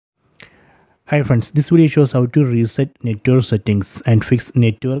Hi friends, this video shows how to reset network settings and fix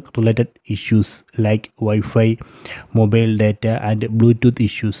network related issues like Wi-Fi, mobile data and Bluetooth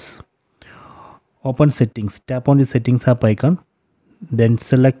issues. Open settings, tap on the settings app icon, then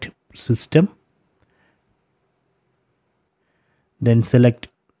select system, then select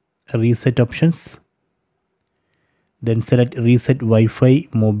reset options, then select reset Wi-Fi,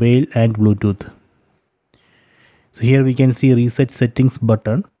 mobile and Bluetooth. So here we can see reset settings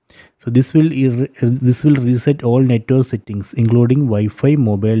button. So this will reset all network settings including Wi-Fi,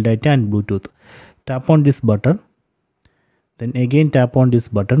 mobile data and Bluetooth. Tap on this button, then again tap on this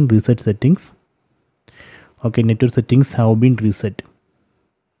button, reset settings. Okay, network settings have been reset.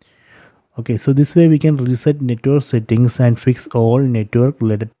 Okay, so this way we can reset network settings and fix all network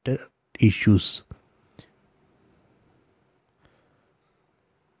related issues.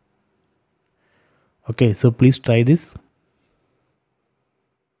 Okay, so please try this.